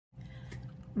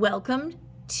Welcome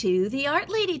to the Art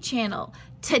Lady channel.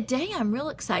 Today I'm real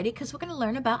excited because we're going to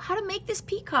learn about how to make this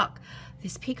peacock.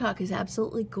 This peacock is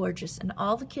absolutely gorgeous and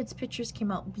all the kids' pictures came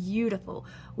out beautiful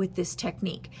with this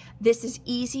technique. This is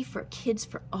easy for kids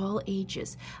for all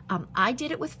ages. I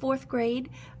did it with 4th grade.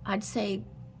 I'd say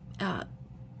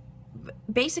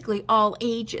basically all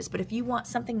ages, but if you want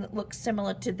something that looks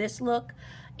similar to this look,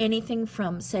 anything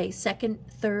from say 2nd,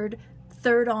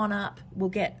 3rd on up will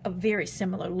get a very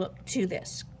similar look to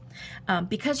this.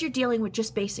 Because you're dealing with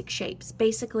just basic shapes,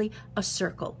 basically a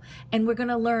circle, and we're going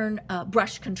to learn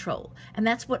brush control, and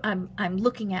that's what I'm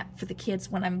looking at for the kids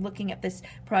when I'm looking at this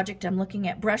project. I'm looking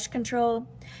at brush control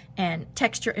and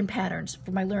texture and patterns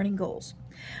for my learning goals.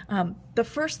 The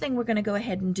first thing we're going to go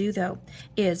ahead and do though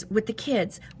is with the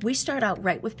kids, we start out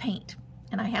right with paint.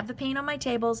 And I have the paint on my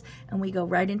tables and we go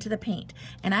right into the paint.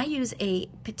 And I use a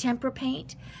tempera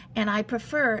paint, and I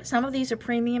prefer, some of these are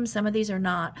premium, some of these are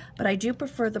not, but I do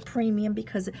prefer the premium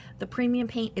because the premium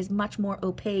paint is much more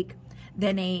opaque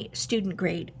than a student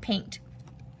grade paint.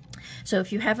 So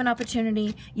if you have an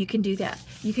opportunity, you can do that.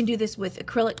 You can do this with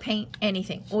acrylic paint,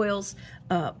 anything, oils,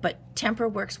 but tempera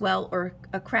works well, or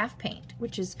a craft paint,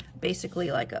 which is basically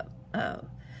like an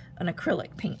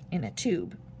acrylic paint in a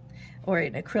tube, or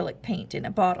an acrylic paint in a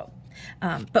bottle.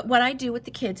 But what I do with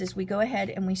the kids is we go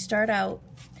ahead and we start out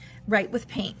right with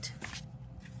paint.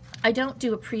 I don't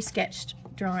do a pre-sketched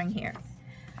drawing here.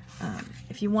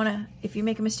 If you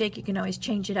make a mistake, you can always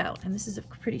change it out. And this is a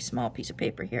pretty small piece of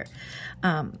paper here.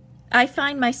 I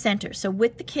find my center. So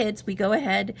with the kids, we go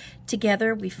ahead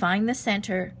together, we find the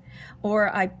center,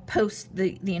 or I post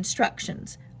the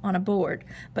instructions on a board.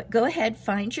 But go ahead,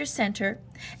 find your center,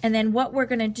 and then what we're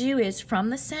going to do is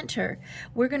from the center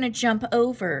we're going to jump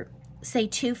over, say,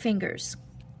 2 fingers,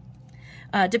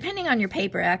 depending on your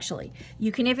paper. Actually,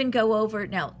 you can even go over,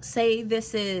 now say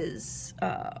this is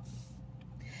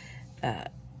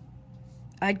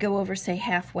I'd go over, say,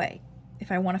 halfway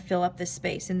if I want to fill up this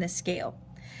space in this scale.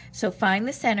 So find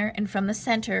the center, and from the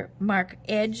center mark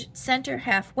edge center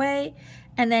halfway,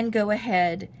 and then go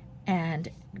ahead and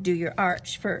do your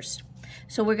arch first.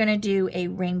 So we're going to do a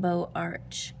rainbow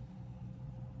arch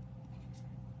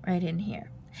right in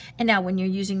here. And now when you're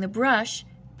using the brush,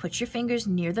 put your fingers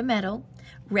near the metal,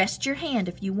 rest your hand.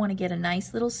 If you want to get a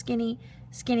nice little skinny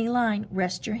line,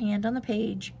 rest your hand on the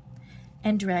page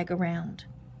and drag around.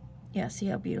 Yeah, see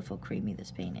how beautiful creamy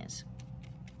this paint is.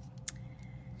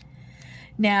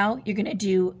 Now you're going to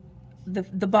do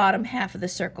the bottom half of the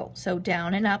circle, so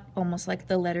down and up, almost like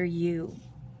the letter U.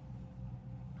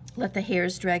 Let the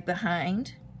hairs drag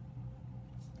behind.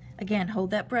 Again,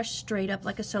 hold that brush straight up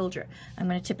like a soldier. I'm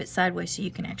going to tip it sideways so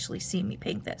you can actually see me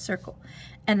paint that circle.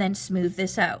 And then smooth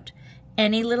this out.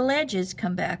 Any little edges,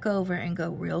 come back over and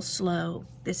go real slow.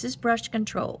 This is brush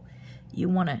control. You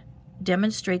want to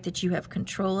demonstrate that you have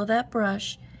control of that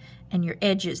brush, and your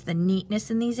edges, the neatness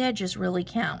in these edges really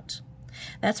count.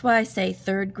 That's why I say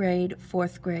 3rd grade,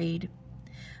 4th grade,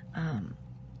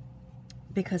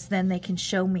 because then they can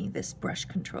show me this brush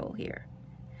control here.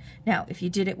 Now, if you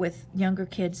did it with younger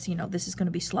kids, you know, this is going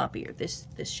to be sloppier, this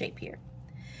shape here.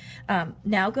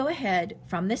 Now go ahead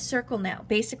from this circle now.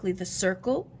 Basically, the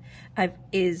circle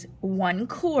is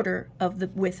 1/4 of the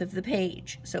width of the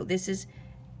page. So this is,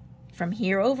 from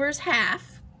here over is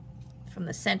half, from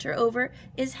the center over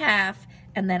is half,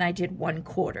 and then I did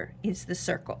 1/4 is the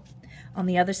circle. On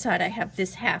the other side, I have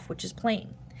this half, which is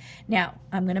plain. Now,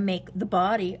 I'm going to make the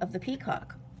body of the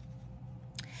peacock.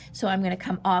 So I'm going to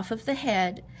come off of the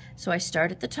head. So I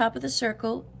start at the top of the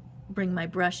circle, bring my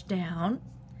brush down,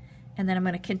 and then I'm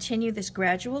going to continue this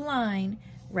gradual line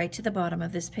right to the bottom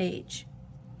of this page.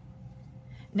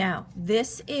 Now,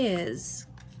 this is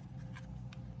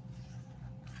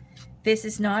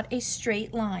not a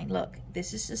straight line. Look,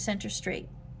 this is the center straight.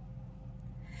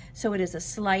 So it is a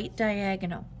slight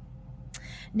diagonal.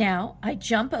 Now, I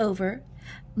jump over,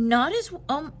 not as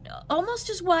almost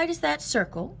as wide as that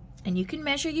circle, and you can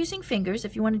measure using fingers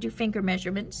if you want to do finger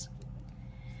measurements.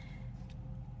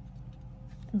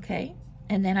 Okay,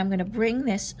 and then I'm going to bring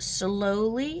this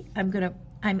slowly.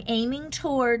 I'm aiming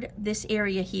toward this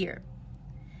area here,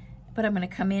 but I'm going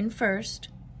to come in first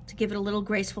to give it a little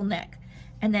graceful neck,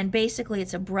 and then basically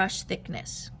it's a brush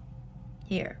thickness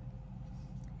here.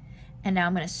 And now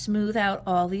I'm going to smooth out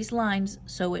all these lines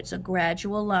so it's a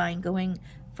gradual line going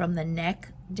from the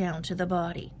neck down to the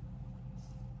body.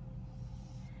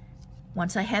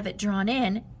 Once I have it drawn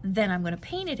in, then I'm going to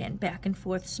paint it in back and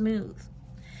forth smooth.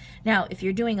 Now, if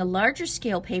you're doing a larger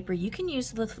scale paper, you can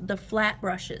use the flat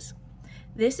brushes.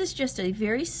 This is just a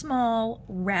very small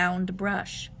round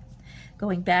brush.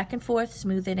 Going back and forth,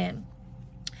 smooth it in.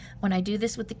 When I do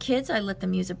this with the kids, I let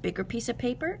them use a bigger piece of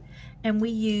paper, and we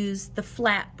use the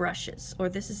flat brushes, or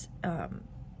this is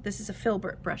a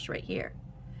filbert brush right here.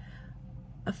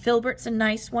 A filbert's a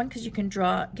nice one because you can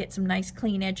get some nice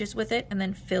clean edges with it and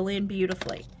then fill in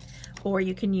beautifully. Or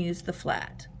you can use the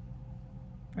flat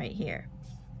right here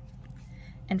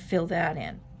and fill that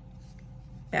in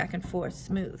back and forth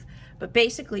smooth. But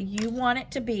basically you want it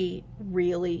to be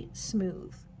really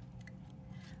smooth.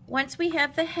 Once we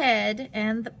have the head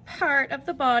and the part of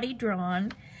the body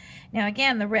drawn, now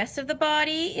again, the rest of the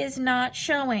body is not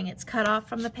showing. It's cut off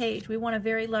from the page. We want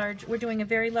we're doing a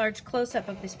very large close-up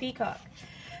of this peacock.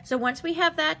 So once we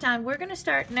have that done, we're going to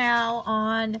start now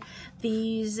on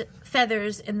these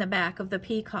feathers in the back of the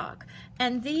peacock.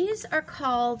 And these are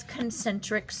called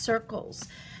concentric circles.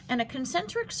 And a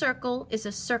concentric circle is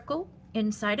a circle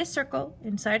inside a circle,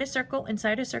 inside a circle,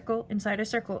 inside a circle, inside a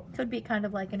circle. It could be kind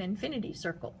of like an infinity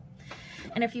circle.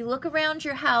 And if you look around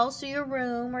your house or your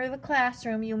room or the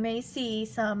classroom, you may see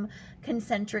some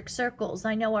concentric circles.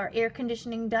 I know our air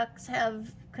conditioning ducts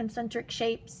have concentric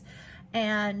shapes,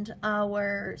 and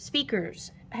our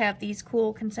speakers have these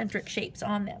cool concentric shapes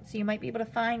on them. So you might be able to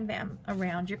find them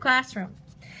around your classroom.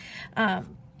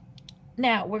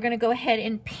 Now we're going to go ahead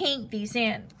and paint these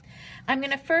in. I'm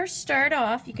going to first start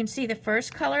off, you can see the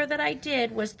first color that I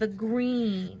did was the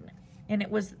green, and it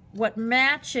was what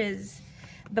matches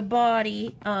the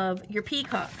body of your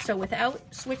peacock. So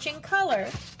without switching color,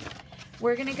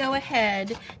 we're going to go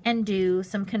ahead and do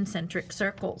some concentric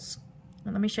circles.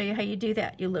 And let me show you how you do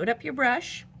that. You load up your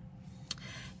brush.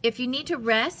 If you need to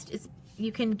rest,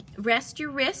 you can rest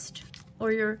your wrist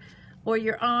or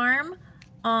your arm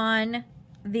on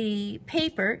the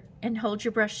paper and hold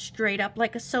your brush straight up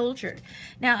like a soldier.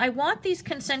 Now I want these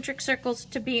concentric circles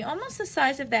to be almost the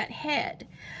size of that head.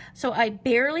 So I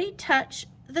barely touch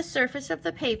the surface of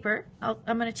the paper.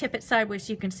 I'm going to tip it sideways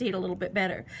so you can see it a little bit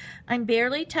better. I'm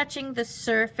barely touching the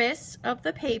surface of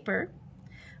the paper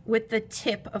with the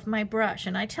tip of my brush.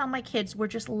 And I tell my kids we're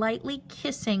just lightly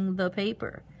kissing the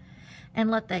paper and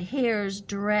let the hairs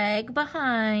drag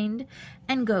behind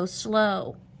and go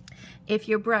slow. If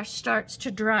your brush starts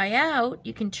to dry out,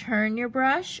 you can turn your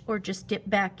brush or just dip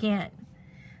back in.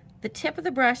 The tip of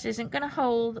the brush isn't going to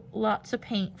hold lots of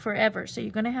paint forever, so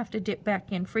you're going to have to dip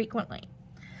back in frequently.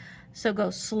 So go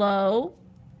slow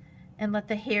and let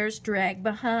the hairs drag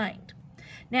behind.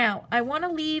 Now, I want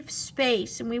to leave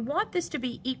space, and we want this to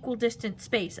be equal distance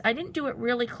space. I didn't do it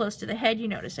really close to the head, you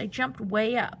notice. I jumped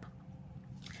way up.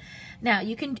 Now,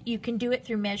 you can do it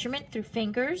through measurement, through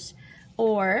fingers,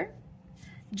 or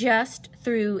just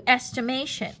through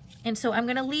estimation. And so I'm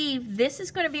going to leave, this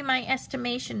is going to be my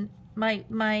estimation, my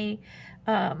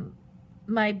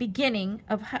beginning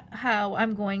of how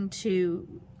I'm going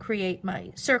to create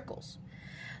my circles.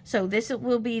 So this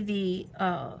will be the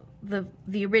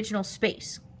original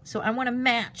space. So I want to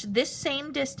match this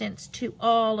same distance to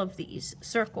all of these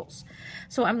circles.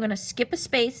 So I'm going to skip a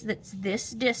space that's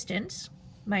this distance,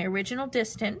 my original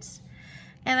distance,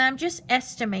 and I'm just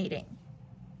estimating.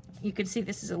 You can see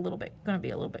this is going to be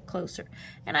a little bit closer.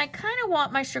 And I kind of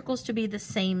want my circles to be the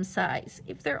same size.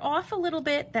 If they're off a little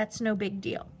bit, that's no big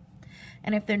deal.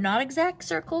 And if they're not exact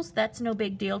circles, that's no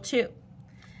big deal too.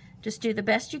 Just do the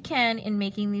best you can in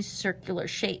making these circular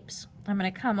shapes. I'm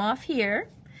going to come off here.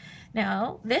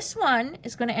 Now, this one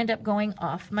is going to end up going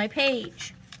off my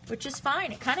page, which is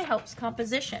fine. It kind of helps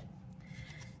composition.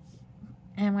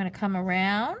 And I'm going to come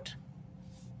around,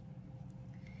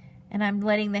 and I'm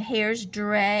letting the hairs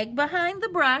drag behind the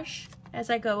brush as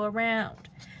I go around,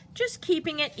 just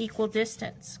keeping it equal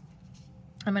distance.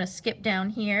 I'm going to skip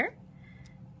down here,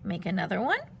 make another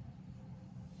one,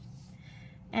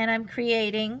 and I'm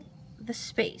creating the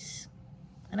space.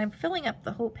 And I'm filling up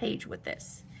the whole page with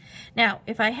this. Now,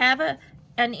 if I have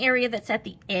an area that's at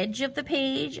the edge of the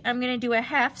page, I'm going to do a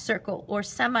half circle or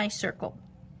semicircle.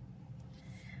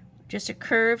 Just a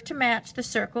curve to match the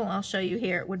circle. I'll show you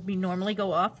here. It would be normally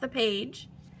go off the page.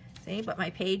 See, but my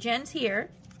page ends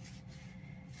here.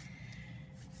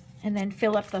 And then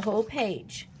fill up the whole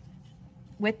page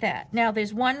with that. Now,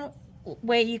 there's one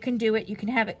way you can do it. You can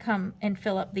have it come and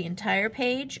fill up the entire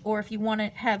page, or if you want to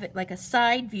have it like a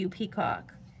side view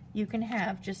peacock, you can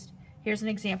have just, here's an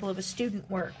example of a student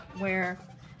work where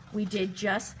we did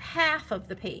just half of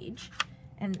the page,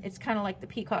 and it's kind of like the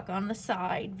peacock on the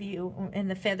side view,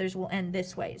 and the feathers will end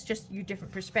this way. It's just your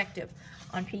different perspective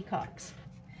on peacocks.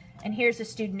 And here's a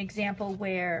student example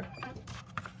where,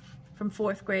 from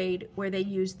 4th grade, where they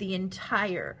used the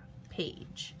entire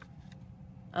page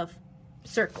of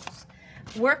circles.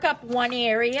 Work up one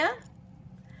area,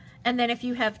 and then if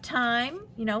you have time,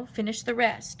 you know, finish the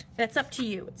rest. That's up to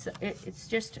you. It's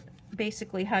just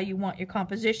basically how you want your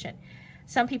composition.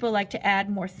 Some people like to add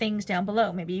more things down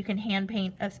below. Maybe you can hand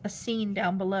paint a scene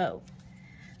down below.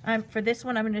 For this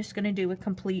one, I'm just going to do a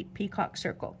complete peacock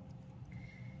circle.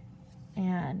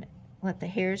 And let the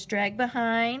hairs drag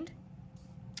behind.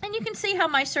 And you can see how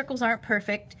my circles aren't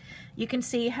perfect. You can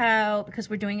see how, because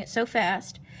we're doing it so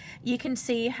fast, you can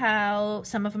see how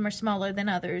some of them are smaller than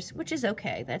others, which is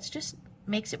okay. That's just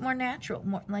makes it more natural,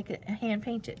 more like a hand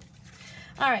painted.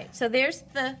 All right, so there's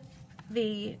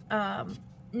the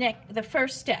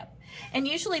first step. And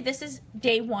usually this is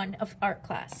day 1 of art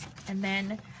class. And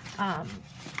then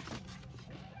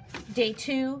day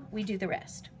 2, we do the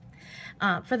rest.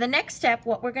 For the next step,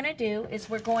 what we're going to do is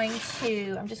we're going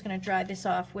to, I'm just going to dry this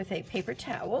off with a paper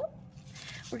towel.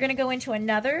 We're going to go into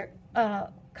another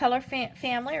color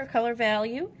family or color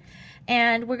value,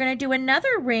 and we're going to do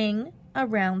another ring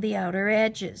around the outer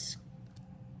edges.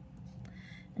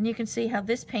 And you can see how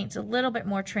this paint's a little bit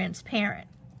more transparent.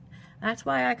 That's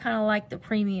why I kind of like the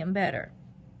premium better.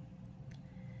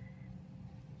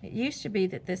 It used to be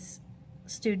that this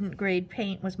student grade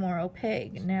paint was more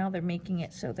opaque, and now they're making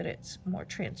it so that it's more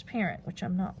transparent, which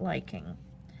I'm not liking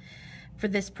for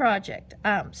this project.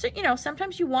 So, you know,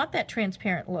 sometimes you want that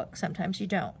transparent look, sometimes you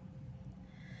don't.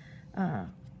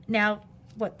 Now,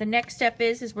 what the next step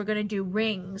is we're going to do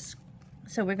rings.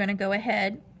 So we're going to go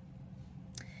ahead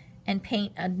and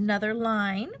paint another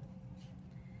line,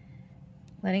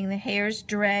 letting the hairs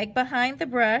drag behind the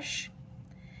brush,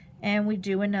 and we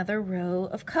do another row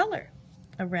of color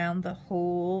around the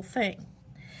whole thing.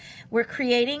 We're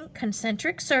creating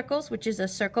concentric circles, which is a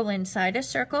circle inside a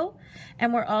circle,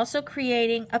 and we're also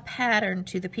creating a pattern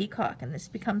to the peacock, and this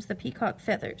becomes the peacock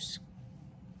feathers,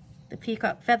 the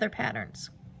peacock feather patterns.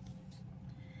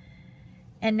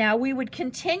 And now we would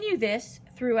continue this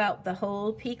throughout the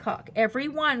whole peacock. Every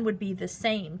one would be the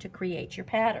same to create your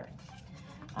pattern.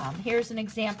 Here's an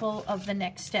example of the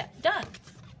next step done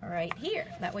right here.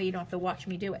 That way you don't have to watch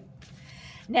me do it.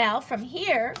 Now from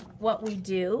here, what we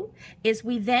do is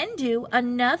we then do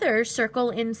another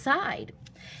circle inside.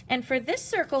 And for this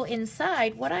circle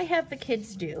inside, what I have the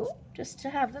kids do, just to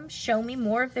have them show me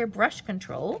more of their brush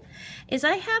control, is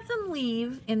I have them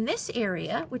leave in this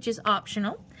area, which is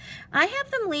optional, I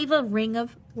have them leave a ring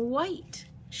of white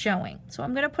showing. So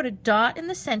I'm going to put a dot in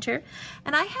the center,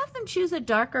 and I have them choose a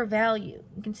darker value.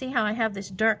 You can see how I have this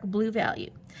dark blue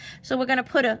value. So we're going to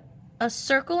put a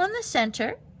circle in the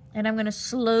center, and I'm going to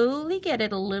slowly get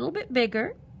it a little bit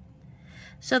bigger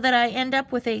so that I end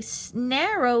up with a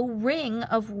narrow ring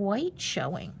of white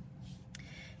showing.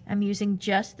 I'm using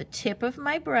just the tip of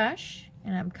my brush,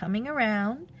 and I'm coming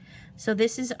around. So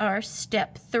this is our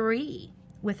step 3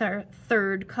 with our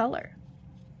third color.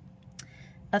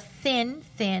 A thin,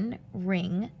 thin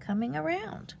ring coming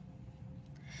around.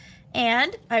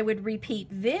 And I would repeat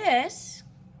this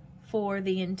for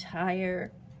the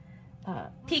entire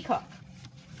peacock.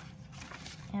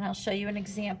 And I'll show you an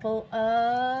example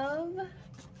of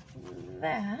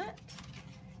that.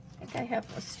 I think I have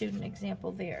a student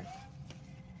example there.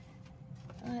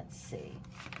 Let's see.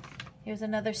 Here's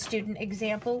another student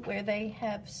example where they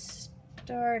have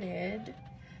started.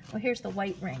 Well, here's the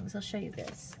white rings. I'll show you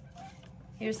this.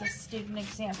 Here's a student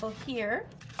example here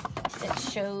that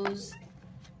shows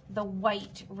the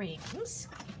white rings.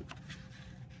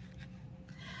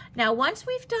 Now, once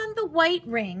we've done the white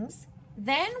rings,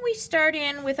 then we start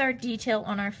in with our detail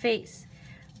on our face.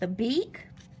 The beak,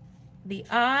 the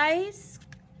eyes.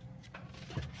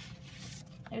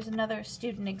 There's another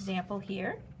student example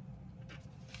here.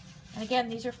 And again,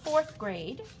 these are 4th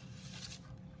grade.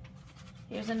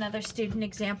 Here's another student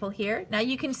example here. Now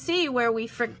you can see where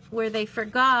they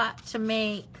forgot to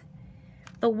make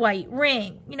the white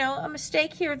ring. You know, a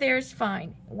mistake here or there is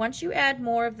fine. Once you add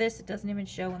more of this, it doesn't even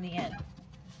show in the end.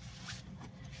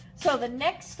 So the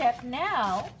next step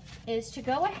now is to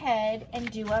go ahead and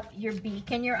do up your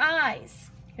beak and your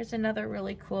eyes. Here's another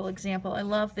really cool example. I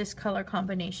love this color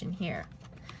combination here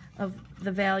of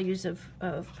the values of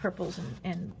purples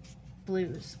and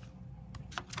blues.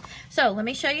 So let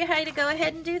me show you how to go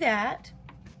ahead and do that.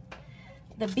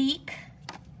 The beak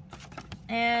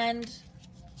and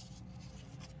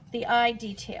the eye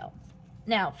detail.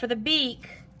 Now for the beak,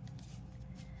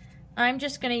 I'm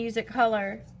just going to use a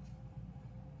color.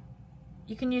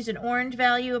 You can use an orange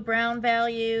value, a brown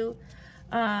value,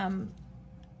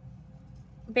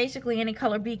 basically any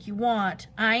color beak you want.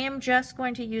 I am just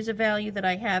going to use a value that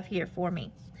I have here for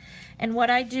me. And what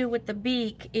I do with the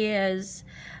beak is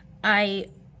I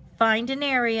find an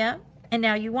area, and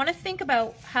now you want to think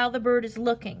about how the bird is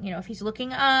looking. You know, if he's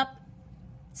looking up,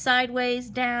 sideways,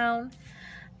 down,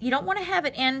 you don't want to have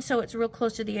it end so it's real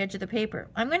close to the edge of the paper.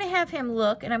 I'm going to have him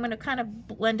look, and I'm going to kind of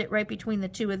blend it right between the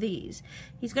two of these.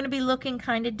 He's going to be looking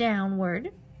kind of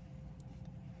downward.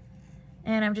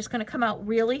 And I'm just going to come out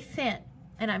really thin.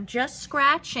 And I'm just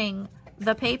scratching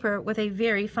the paper with a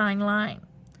very fine line.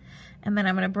 And then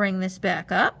I'm going to bring this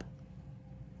back up.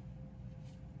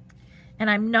 And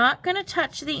I'm not going to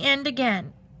touch the end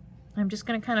again. I'm just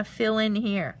going to kind of fill in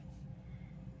here.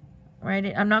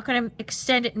 Right? I'm not going to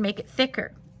extend it and make it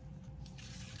thicker.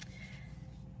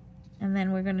 And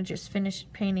then we're going to just finish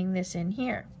painting this in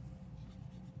here.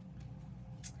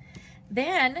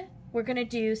 Then we're going to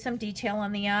do some detail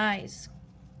on the eyes.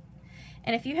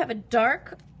 And if you have a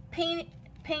dark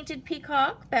painted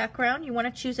peacock background, you want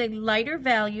to choose a lighter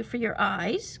value for your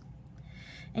eyes.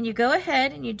 And you go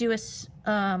ahead and you do a,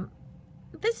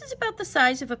 this is about the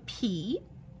size of a pea.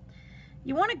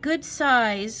 You want a good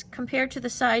size compared to the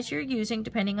size you're using,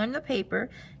 depending on the paper.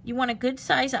 You want a good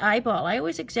size eyeball. I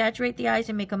always exaggerate the eyes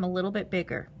and make them a little bit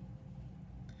bigger,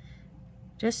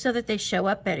 just so that they show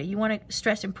up better. You want to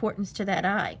stress importance to that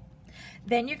eye.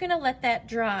 Then you're going to let that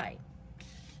dry.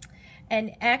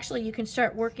 And actually, you can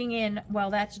start working in,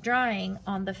 while that's drying,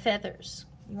 on the feathers.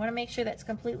 You want to make sure that's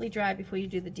completely dry before you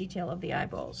do the detail of the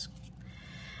eyeballs.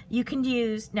 You can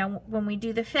use, now when we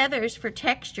do the feathers for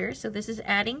texture, so this is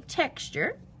adding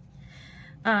texture,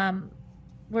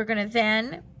 we're going to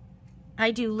then,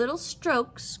 I do little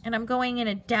strokes, and I'm going in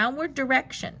a downward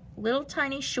direction, little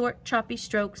tiny short choppy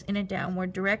strokes in a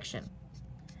downward direction.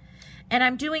 And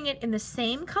I'm doing it in the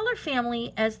same color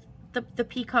family as the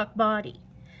peacock body.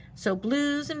 So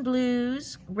blues and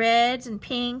blues, reds and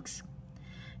pinks.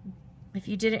 If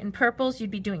you did it in purples,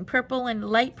 you'd be doing purple and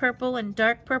light purple and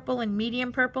dark purple and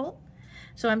medium purple.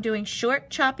 So I'm doing short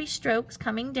choppy strokes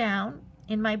coming down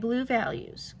in my blue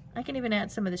values. I can even add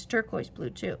some of this turquoise blue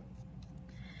too.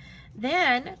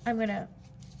 Then I'm going to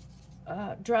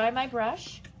dry my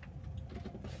brush,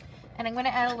 and I'm going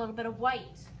to add a little bit of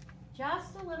white,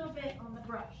 just a little bit on the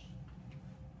brush.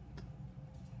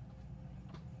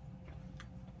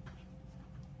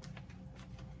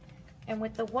 And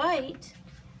with the white,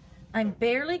 I'm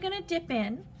barely going to dip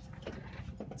in.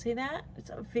 See that? It's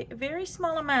a very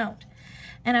small amount.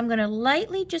 And I'm going to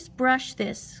lightly just brush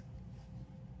this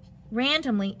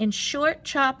randomly in short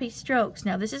choppy strokes.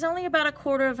 Now this is only about a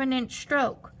 1/4 of an inch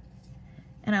stroke.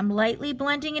 And I'm lightly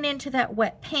blending it into that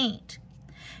wet paint.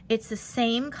 It's the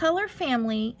same color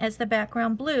family as the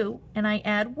background blue, and I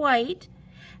add white.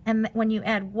 And when you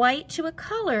add white to a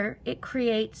color, it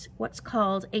creates what's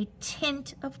called a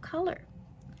tint of color.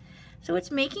 So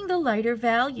it's making the lighter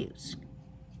values.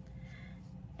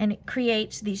 And it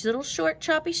creates these little short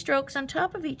choppy strokes on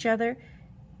top of each other,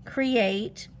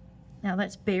 create, now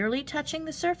that's barely touching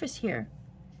the surface here.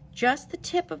 Just the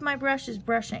tip of my brush is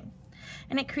brushing.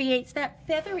 And it creates that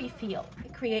feathery feel.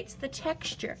 It creates the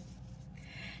texture.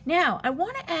 Now, I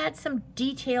want to add some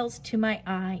details to my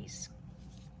eyes.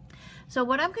 So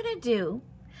what I'm going to do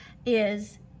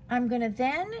is I'm going to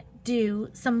then do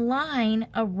some line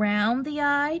around the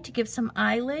eye to give some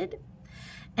eyelid.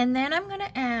 And then I'm going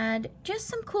to add just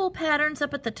some cool patterns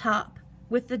up at the top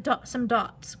with the some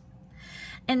dots.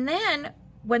 And then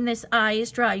when this eye is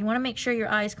dry, you want to make sure your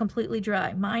eye is completely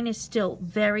dry. Mine is still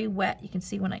very wet. You can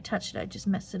see when I touched it, I just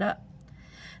messed it up.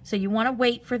 So you want to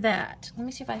wait for that. Let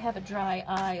me see if I have a dry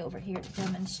eye over here to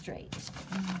demonstrate.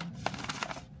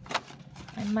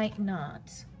 I might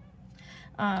not.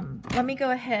 Let me go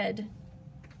ahead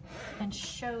and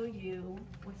show you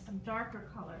with some darker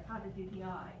color how to do the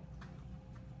eye.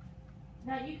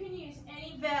 Now you can use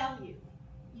any value.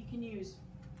 You can use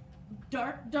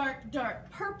dark, dark, dark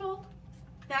purple.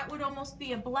 That would almost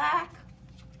be a black.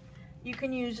 You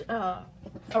can use a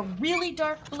really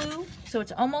dark blue, so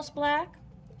it's almost black.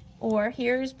 Or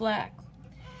here's black.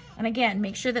 And again,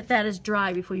 make sure that that is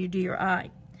dry before you do your eye.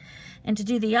 And to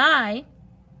do the eye,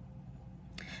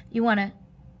 you want to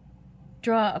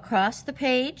draw across the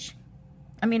page,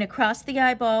 across the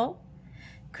eyeball,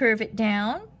 curve it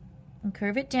down, and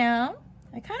curve it down.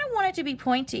 I kind of want it to be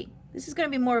pointy. This is going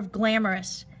to be more of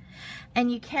glamorous.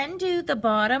 And you can do the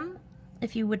bottom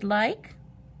if you would like.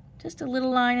 Just a little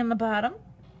line on the bottom,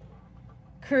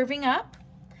 curving up.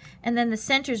 And then the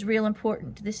center is real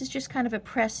important. This is just kind of a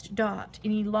pressed dot,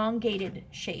 an elongated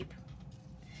shape.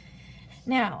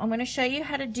 Now, I'm going to show you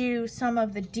how to do some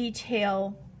of the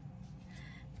detail,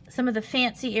 some of the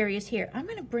fancy areas here. I'm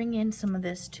going to bring in some of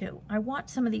this too. I want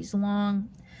some of these long.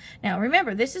 Now,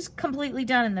 remember, this is completely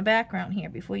done in the background here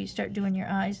before you start doing your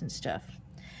eyes and stuff.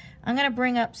 I'm going to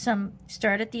bring up some,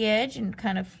 start at the edge and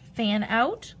kind of fan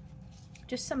out.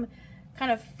 Just some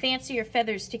kind of fancier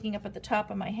feathers sticking up at the top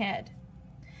of my head.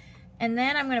 And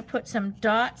then I'm going to put some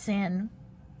dots in.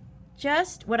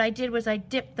 Just what I did was I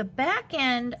dipped the back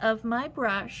end of my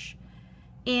brush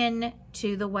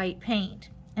into the white paint.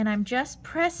 And I'm just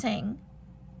pressing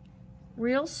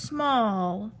real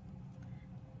small,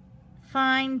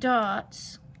 fine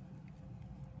dots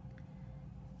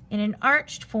in an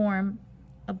arched form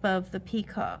above the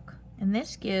peacock. And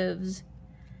this gives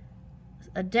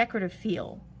a decorative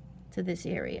feel to this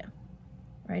area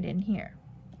right in here.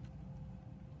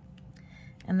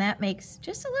 And that makes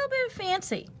just a little bit of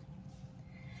fancy.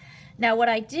 Now what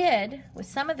I did with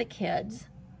some of the kids,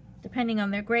 depending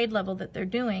on their grade level that they're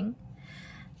doing,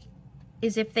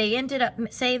 is if they ended up,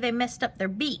 say they messed up their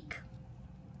beak,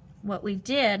 what we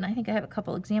did, and I think I have a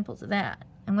couple examples of that,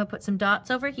 I'm going to put some dots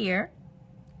over here,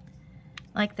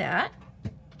 like that.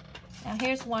 Now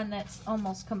here's one that's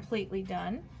almost completely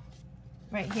done,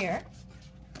 right here.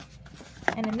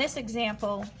 And in this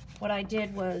example, what I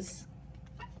did was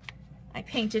I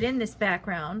painted in this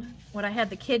background. What I had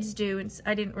the kids do, and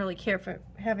I didn't really care for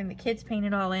having the kids paint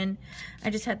it all in, I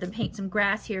just had them paint some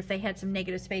grass here if they had some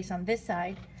negative space on this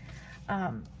side.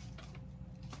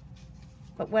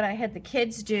 But what I had the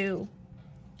kids do,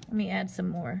 let me add some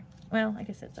more. Well, I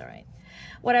guess that's all right.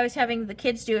 What I was having the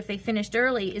kids do if they finished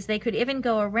early is they could even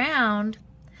go around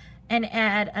and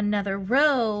add another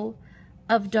row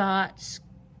of dots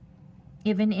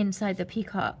even inside the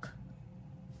peacock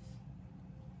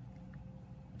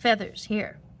feathers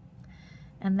here.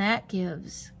 And that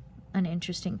gives an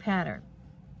interesting pattern.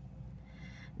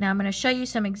 Now I'm going to show you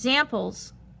some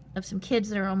examples of some kids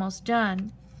that are almost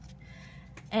done.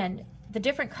 And the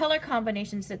different color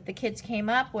combinations that the kids came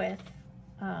up with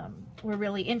were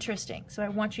really interesting. So I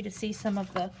want you to see some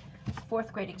of the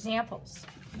 4th grade examples.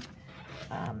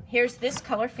 Here's this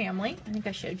color family. I think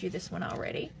I showed you this one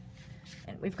already.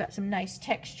 And we've got some nice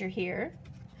texture here.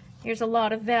 Here's a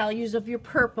lot of values of your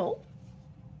purple.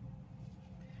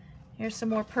 Here's some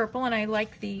more purple, and I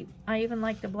even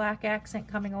like the black accent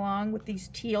coming along with these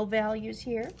teal values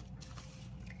here.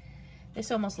 This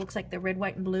almost looks like the red,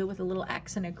 white, and blue with a little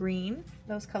accent of green.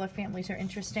 Those color families are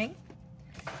interesting.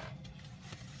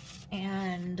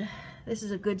 And this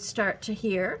is a good start to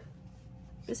here.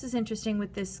 This is interesting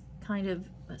with this kind of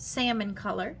salmon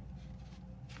color.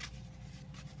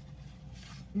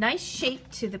 Nice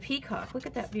shape to the peacock. Look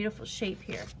at that beautiful shape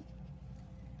here.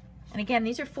 And again,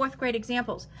 these are 4th grade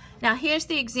examples. Now here's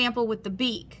the example with the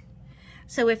beak.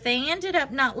 So if they ended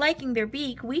up not liking their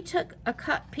beak, we took a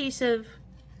cut piece of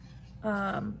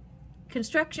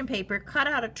construction paper, cut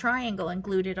out a triangle, and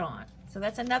glued it on. So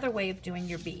that's another way of doing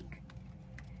your beak.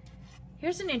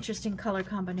 Here's an interesting color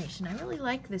combination. I really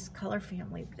like this color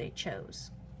family that they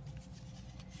chose.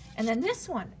 And then this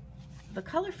one, the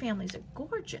color families are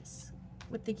gorgeous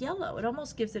with the yellow. It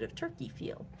almost gives it a turkey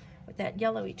feel with that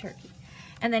yellowy turkey.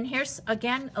 And then here's,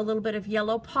 again, a little bit of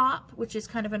yellow pop, which is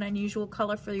kind of an unusual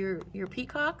color for your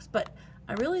peacocks, but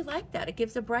I really like that. It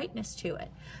gives a brightness to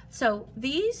it. So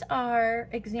these are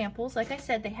examples. Like I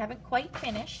said, they haven't quite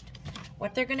finished.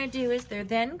 What they're going to do is they're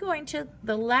then going to,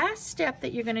 the last step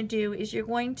that you're going to do is you're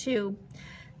going to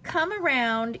come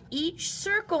around each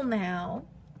circle now,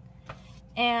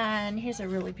 and here's a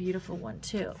really beautiful one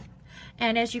too.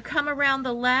 And as you come around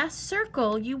the last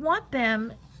circle, you want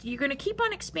them, you're going to keep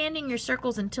on expanding your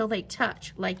circles until they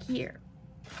touch, like here.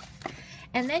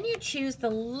 And then you choose the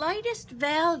lightest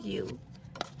value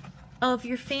of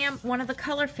your one of the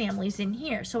color families in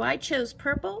here. So I chose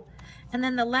purple, and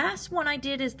then the last one I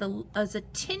did is a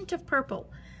tint of purple,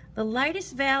 the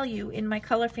lightest value in my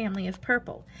color family of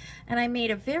purple. And I made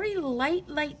a very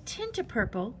light tint of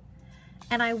purple,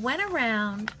 and I went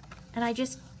around and I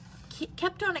just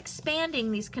kept on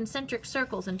expanding these concentric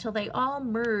circles until they all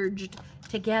merged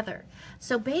together.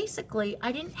 So basically,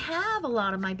 I didn't have a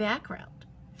lot of my background.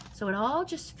 So it all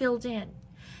just filled in.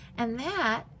 And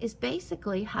that is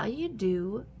basically how you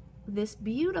do this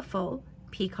beautiful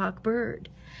peacock bird.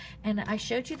 And I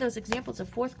showed you those examples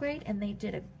of 4th grade, and they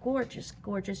did a gorgeous,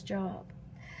 gorgeous job.